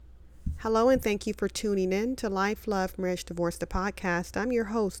Hello, and thank you for tuning in to Life, Love, Marriage, Divorce, the podcast. I'm your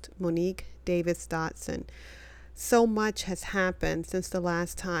host, Monique Davis Dotson. So much has happened since the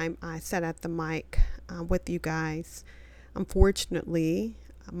last time I sat at the mic with you guys. Unfortunately,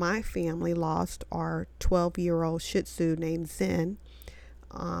 my family lost our 12-year-old Shih Tzu named Zen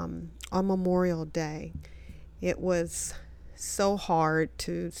on Memorial Day. It was so hard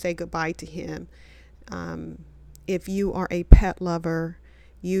to say goodbye to him. If you are a pet lover,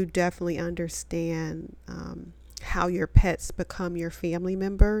 you definitely understand how your pets become your family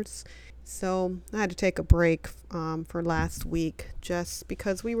members. So I had to take a break for last week just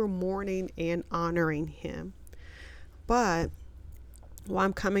because we were mourning and honoring him. But why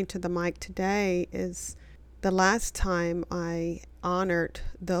I'm coming to the mic today is the last time I honored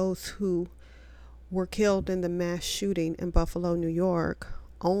those who were killed in the mass shooting in Buffalo, New York,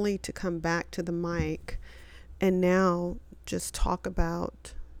 only to come back to the mic and now just talk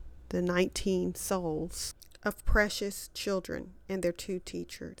about the 19 souls of precious children and their two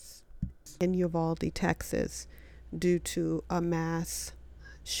teachers in Uvalde, Texas, due to a mass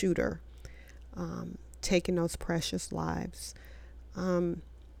shooter taking those precious lives.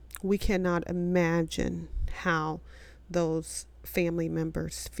 We cannot imagine how those family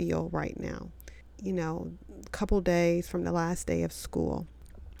members feel right now. You know, a couple days from the last day of school,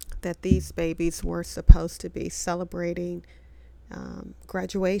 that these babies were supposed to be celebrating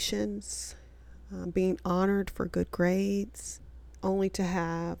graduations, being honored for good grades, only to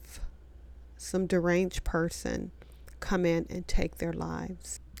have some deranged person come in and take their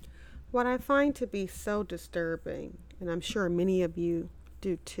lives. What I find to be so disturbing, and I'm sure many of you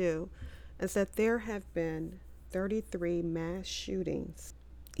do too, is that there have been 33 mass shootings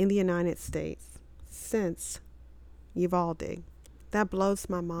in the United States since Uvalde. That blows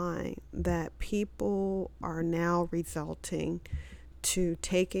my mind that people are now resulting to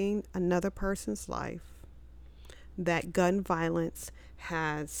taking another person's life, that gun violence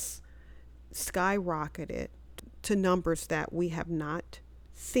has skyrocketed to numbers that we have not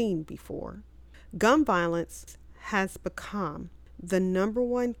seen before. Gun violence has become the number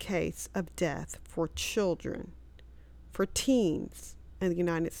one case of death for children, for teens in the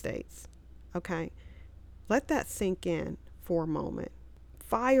United States. Okay, let that sink in for a moment.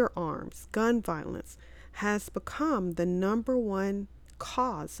 Firearms, gun violence has become the number one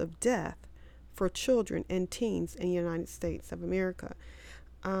cause of death for children and teens in the United States of America.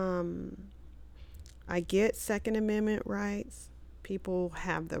 I get Second Amendment rights. People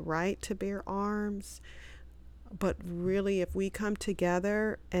have the right to bear arms. But really, if we come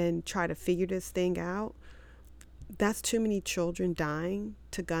together and try to figure this thing out, that's too many children dying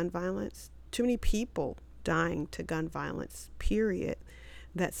to gun violence, too many people dying to gun violence, period.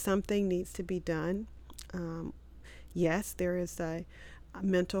 That something needs to be done. Yes, there is a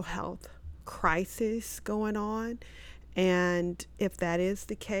mental health crisis going on. And if that is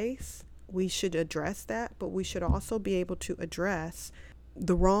the case, we should address that. But we should also be able to address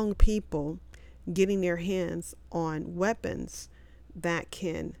the wrong people getting their hands on weapons that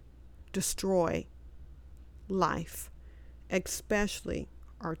can destroy life, especially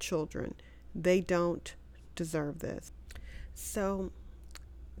our children. They don't deserve this. So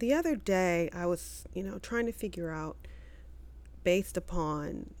the other day I was, trying to figure out, based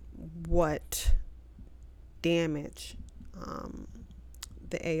upon what damage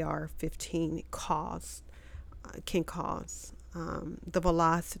the AR-15 can cause, the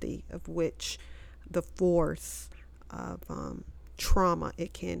velocity of which, the force of trauma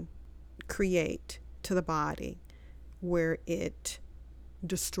it can create to the body, where it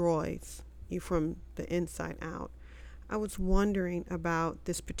destroys you from the inside out. I was wondering about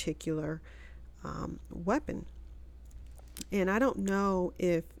this particular weapon. And I don't know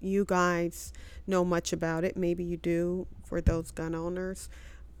if you guys know much about it. Maybe you do, for those gun owners.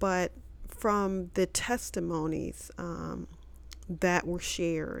 But from the testimonies that were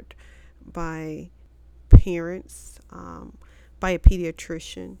shared by parents, by a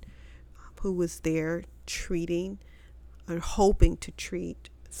pediatrician who was there treating and hoping to treat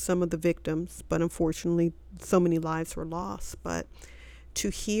some of the victims, but unfortunately so many lives were lost. But to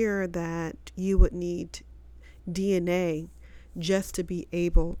hear that you would need DNA just to be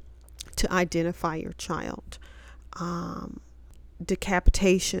able to identify your child,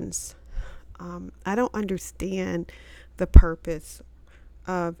 decapitations, I don't understand the purpose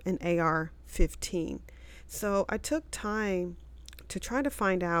of an AR-15. So I took time to try to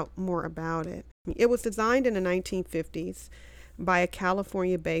find out more about it. It was designed in the 1950s by a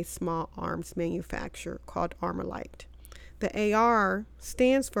California-based small arms manufacturer called Armalite. The AR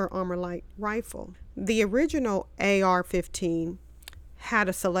stands for Armalite Rifle. The original AR-15 had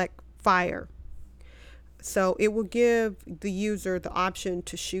a select fire. So it will give the user the option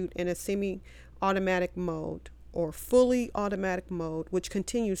to shoot in a semi-automatic mode or fully automatic mode, which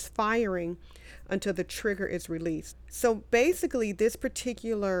continues firing until the trigger is released. So basically, this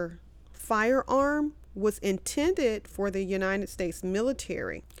particular firearm was intended for the United States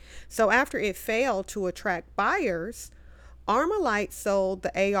military. So after it failed to attract buyers, Armalite sold the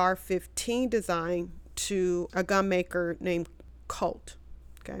AR-15 design to a gun maker named Colt.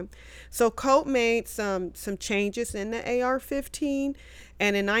 Okay, so Colt made some changes in the AR-15,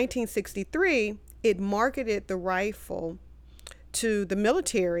 and in 1963, it marketed the rifle to the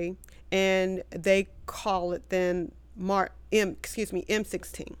military, and they call it then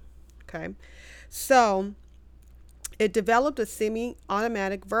M16. Okay, so it developed a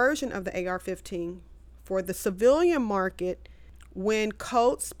semi-automatic version of the AR-15 for the civilian market. When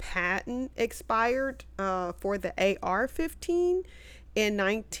Colt's patent expired for the AR-15 in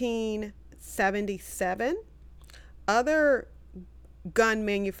 1977, other gun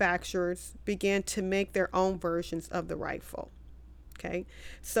manufacturers began to make their own versions of the rifle. Okay,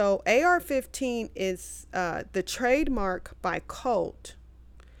 so AR-15 is the trademark by Colt,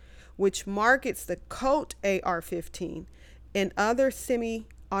 which markets the Colt AR-15, and other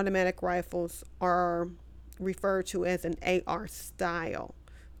semi-automatic rifles are referred to as an AR style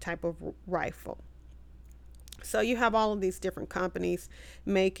type of rifle. So you have all of these different companies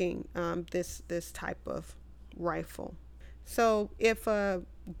making this type of rifle. So if a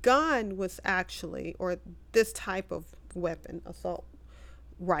gun was actually, or this type of weapon, assault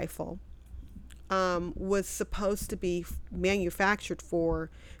rifle, was supposed to be manufactured for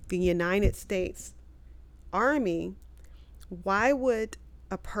the United States Army, why would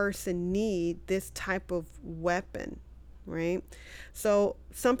a person need this type of weapon, right? So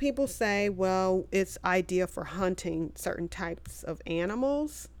some people say, well, it's ideal for hunting certain types of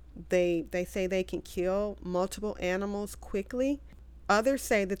animals. They say they can kill multiple animals quickly. Others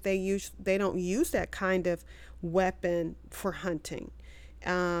say that they don't use that kind of weapon for hunting.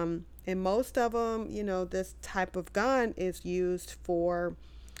 And most of them, this type of gun is used for,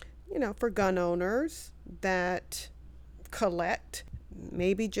 for gun owners that collect,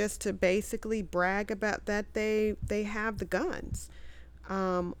 maybe just to basically brag about that they have the guns.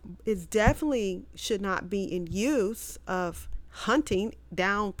 It definitely should not be in use of hunting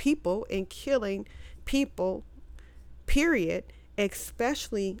down people and killing people, period,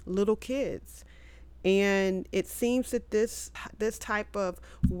 especially little kids. And it seems that this type of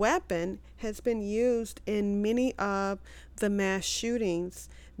weapon has been used in many of the mass shootings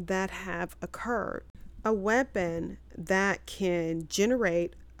that have occurred. A weapon that can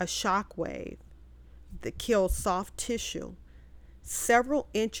generate a shock wave that kills soft tissue several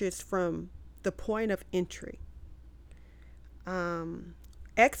inches from the point of entry.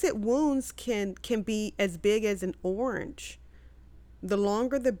 Exit wounds can be as big as an orange. The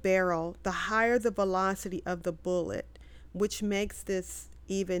longer the barrel, the higher the velocity of the bullet, which makes this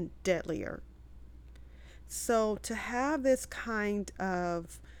even deadlier. So to have this kind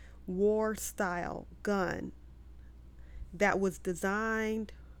of war style gun that was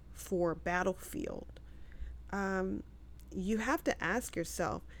designed for battlefield, you have to ask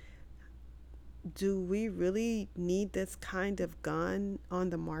yourself, do we really need this kind of gun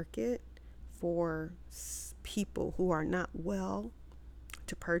on the market for people who are not well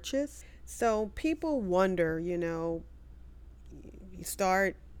to purchase? So people wonder, you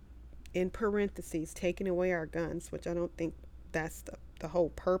start in parentheses taking away our guns, which I don't think that's the whole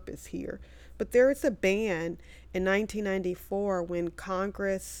purpose here. But there is a ban in 1994 when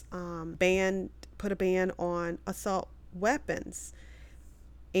Congress put a ban on assault weapons,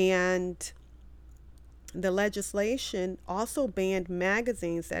 and the legislation also banned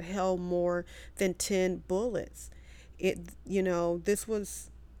magazines that held more than 10 bullets. This was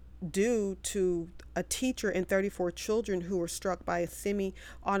due to a teacher and 34 children who were struck by a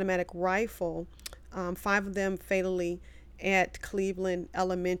semi-automatic rifle, 5 of them fatally, at Cleveland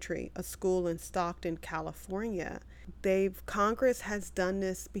Elementary, a school in Stockton, California. Congress has done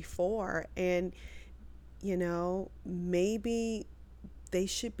this before, and maybe they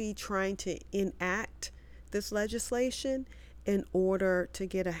should be trying to enact this legislation in order to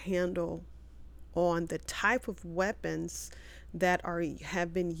get a handle on the type of weapons that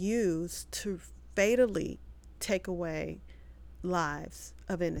have been used to fatally take away lives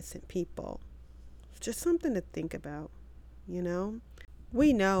of innocent people. Just something to think about.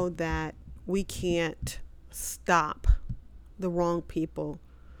 We know that we can't stop the wrong people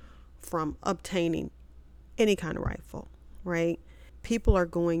from obtaining any kind of rifle, right? People are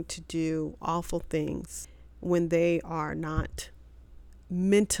going to do awful things when they are not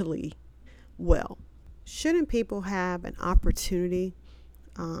mentally well. Shouldn't people have an opportunity,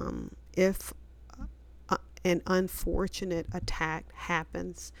 if an unfortunate attack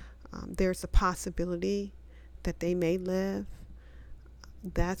happens, there's a possibility that they may live?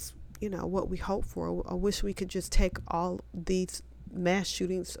 That's, what we hope for. I wish we could just take all these mass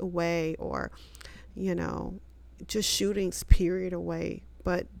shootings away, or, just shootings period away.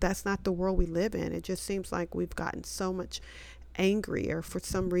 But that's not the world we live in. It just seems like we've gotten so much angrier for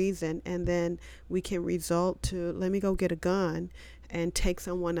some reason, and then we can result to, let me go get a gun and take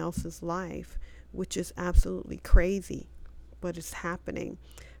someone else's life, which is absolutely crazy, but it's happening.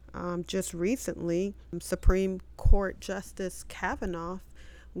 Just recently, Supreme Court Justice Kavanaugh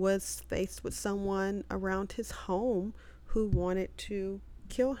was faced with someone around his home who wanted to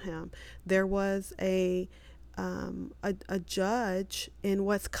kill him. There was a judge in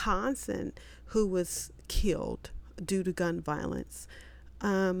Wisconsin who was killed due to gun violence.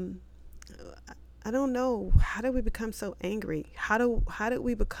 I don't know. How did we become so angry? How did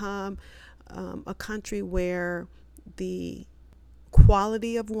we become a country where the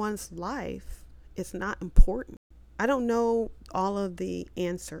quality of one's life is not important? I don't know all of the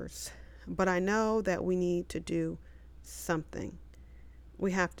answers, but I know that we need to do something.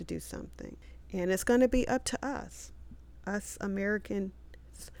 We have to do something. And it's going to be up to us Americans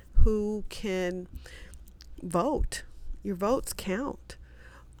who can vote. Your votes count.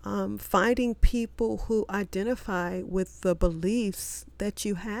 Finding people who identify with the beliefs that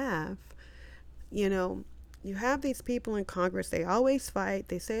you have. You have these people in Congress, they always fight.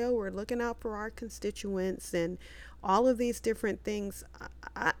 They say, oh, we're looking out for our constituents and all of these different things.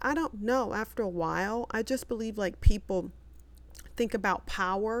 I don't know. After a while, I just believe like people think about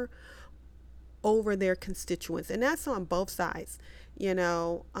power over their constituents. And that's on both sides. They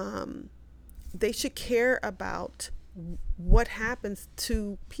should care about what happens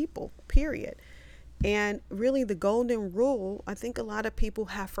to people, period. And really the golden rule, I think a lot of people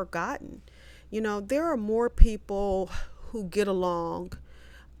have forgotten. There are more people who get along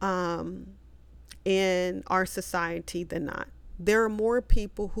in our society than not. There are more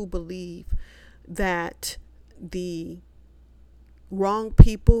people who believe that the wrong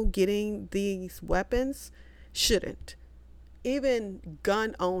people getting these weapons shouldn't. Even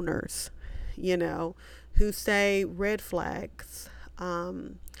gun owners, who say red flags,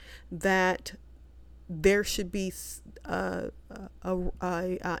 that there should be a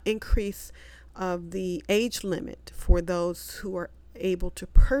increase of the age limit for those who are able to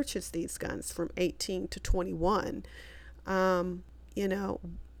purchase these guns from 18 to 21. Ask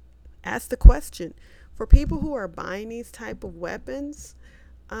the question, for people who are buying these type of weapons,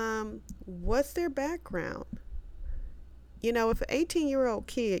 what's their background? If an 18-year-old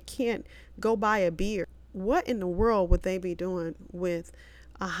kid can't go buy a beer, what in the world would they be doing with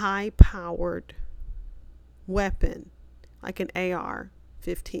a high-powered weapon like an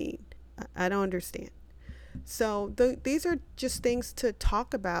AR-15? I don't understand. So these are just things to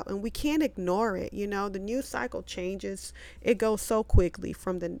talk about, and we can't ignore it. The news cycle changes. It goes so quickly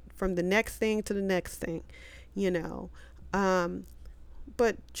from the next thing to the next thing,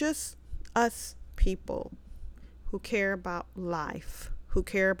 but just us people who care about life, who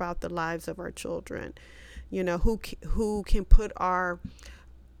care about the lives of our children, who can put ourselves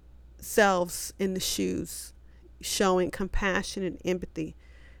in the shoes, showing compassion and empathy,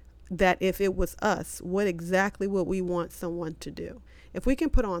 that if it was us, what exactly would we want someone to do? If we can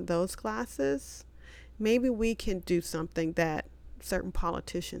put on those glasses, maybe we can do something that certain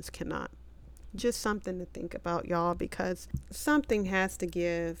politicians cannot. Just something to think about, y'all, because something has to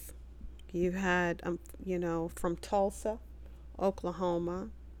give. You had, from Tulsa, Oklahoma,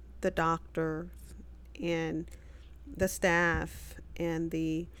 the doctors and the staff and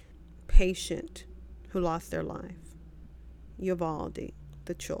the patient who lost their life. Uvalde,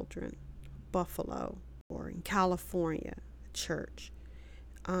 the children, Buffalo, or in California, church.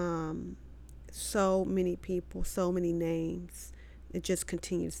 So many people, so many names. It just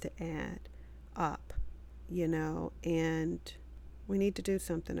continues to add up, and we need to do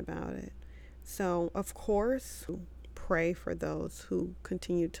something about it. So, of course, pray for those who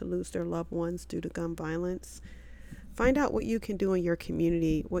continue to lose their loved ones due to gun violence. Find out what you can do in your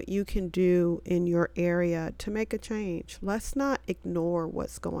community, what you can do in your area to make a change. Let's not ignore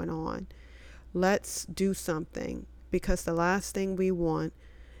what's going on. Let's do something, because the last thing we want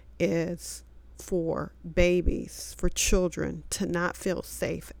is for babies, for children to not feel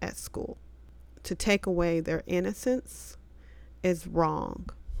safe at school. To take away their innocence is wrong,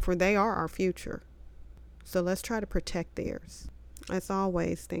 for they are our future. So let's try to protect theirs. As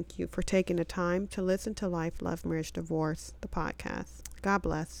always, thank you for taking the time to listen to Life, Love, Marriage, Divorce, the podcast. God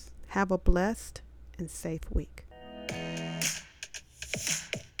bless. Have a blessed and safe week.